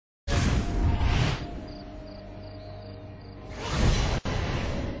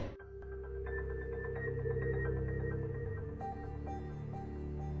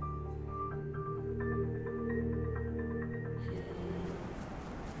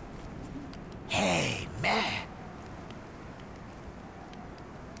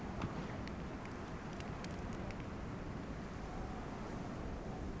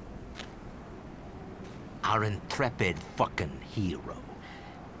Our intrepid fucking hero.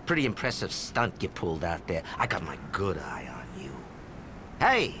 Pretty impressive stunt you pulled out there. I got my good eye on you.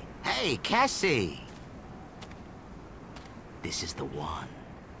 Hey, Cassie! This is the one.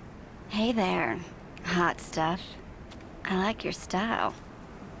 Hey there, hot stuff. I like your style.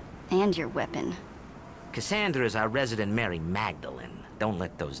 And your weapon. Cassandra is our resident Mary Magdalene. Don't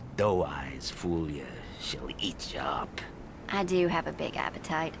let those doe eyes fool you. She'll eat you up. I do have a big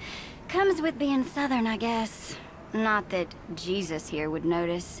appetite. Comes with being Southern, I guess. Not that Jesus here would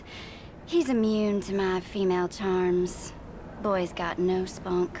notice. He's immune to my female charms. Boy's got no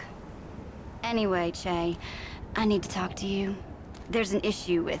spunk. Anyway, Che, I need to talk to you. There's an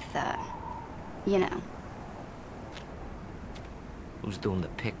issue with, you know. Who's doing the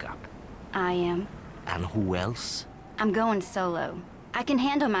pickup? I am. And who else? I'm going solo. I can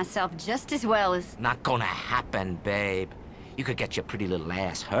handle myself just as well as... Not gonna happen, babe. You could get your pretty little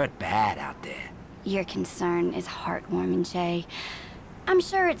ass hurt bad out there. Your concern is heartwarming, Jay. I'm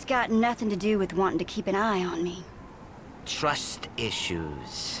sure it's got nothing to do with wanting to keep an eye on me. Trust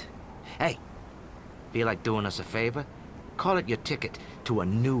issues. Hey, feel like doing us a favor? Call it your ticket to a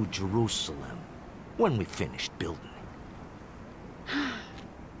new Jerusalem when we finished building it.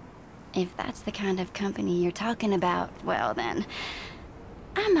 If that's the kind of company you're talking about, well then,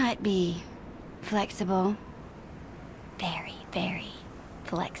 I might be flexible. Very, very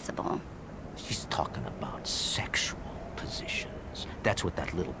flexible. She's talking about sexual positions. That's what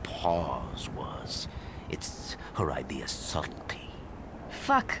that little pause was. It's her idea of subtlety.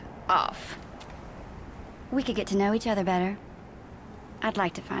 Fuck off. We could get to know each other better. I'd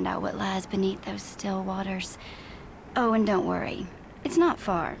like to find out what lies beneath those still waters. Oh, and don't worry. It's not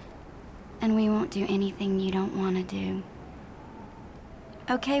far. And we won't do anything you don't want to do.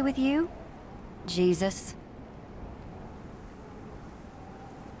 Okay with you, Jesus?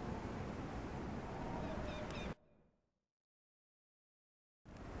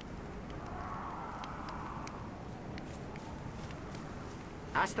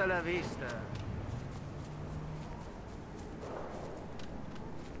 Hasta la vista.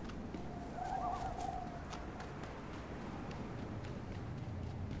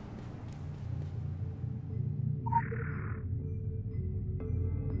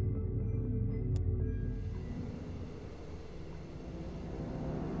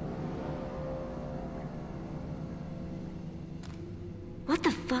 What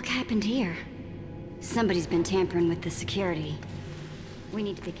the fuck happened here? Somebody's been tampering with the security. We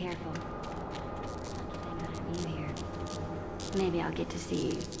need to be careful. Lucky thing I have you here. Maybe I'll get to see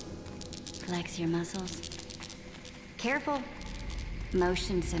you flex your muscles. Careful.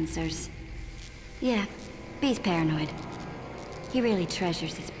 Motion sensors. Yeah, B's paranoid. He really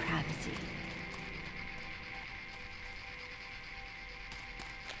treasures his privacy.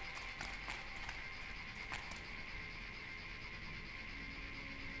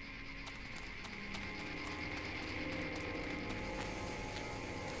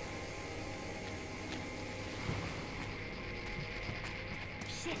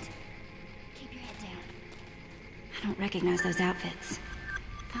 Shit! Keep your head down. I don't recognize those outfits.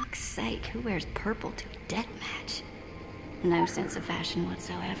 Fuck's sake, who wears purple to a death match? No sense of fashion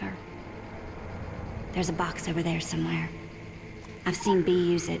whatsoever. There's a box over there somewhere. I've seen B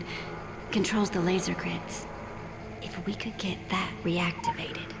use it. Controls the laser grids. If we could get that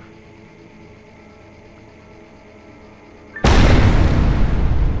reactivated.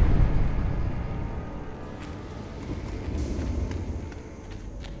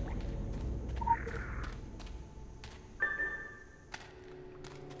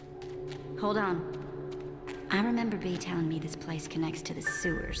 Hold on. I remember B telling me this place connects to the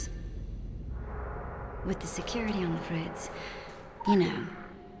sewers. With the security on the fritz, you know,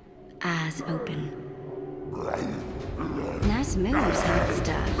 eyes open. Nice moves, hot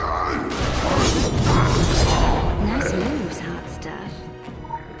stuff. Nice moves, hot stuff.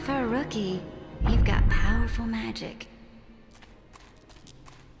 For a rookie, you've got powerful magic.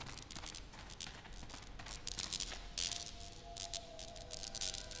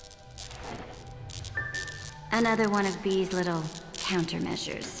 Another one of B's little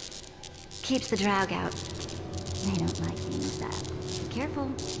countermeasures. Keeps the Draug out. They don't like things that. Be careful.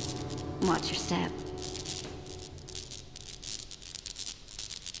 Watch your step.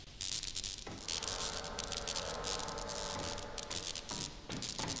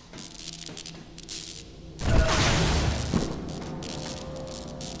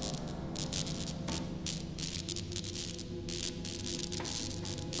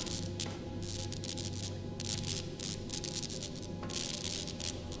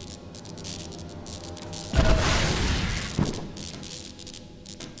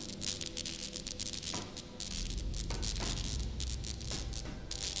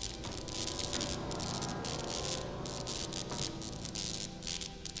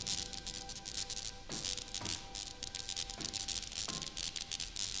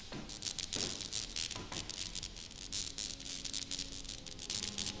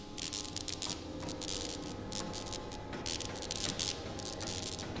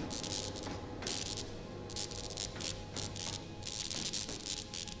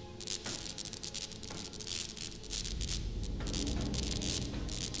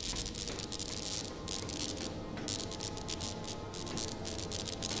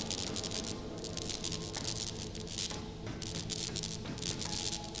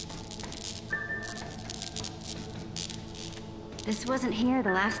 This wasn't here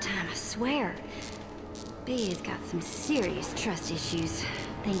the last time, I swear. B has got some serious trust issues.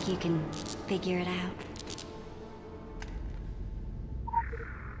 Think you can figure it out?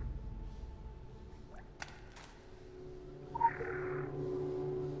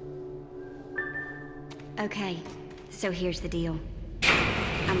 Okay, so here's the deal.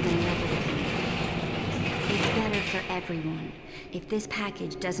 I'm gonna level with you. It's better for everyone if this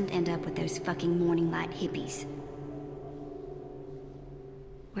package doesn't end up with those fucking morning light hippies.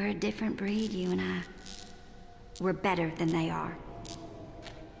 We're a different breed, you and I. We're better than they are.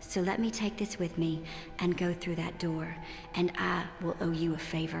 So let me take this with me and go through that door, and I will owe you a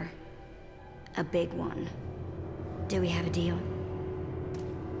favor. A big one. Do we have a deal?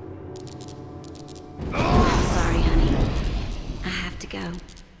 I'm sorry, honey. I have to go.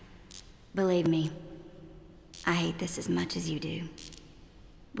 Believe me, I hate this as much as you do.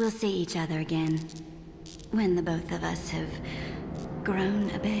 We'll see each other again, when the both of us have grown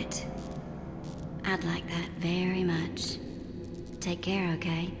a bit. I'd like that very much. Take care,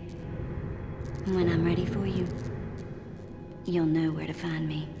 okay? When I'm ready for you, you'll know where to find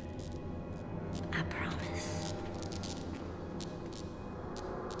me.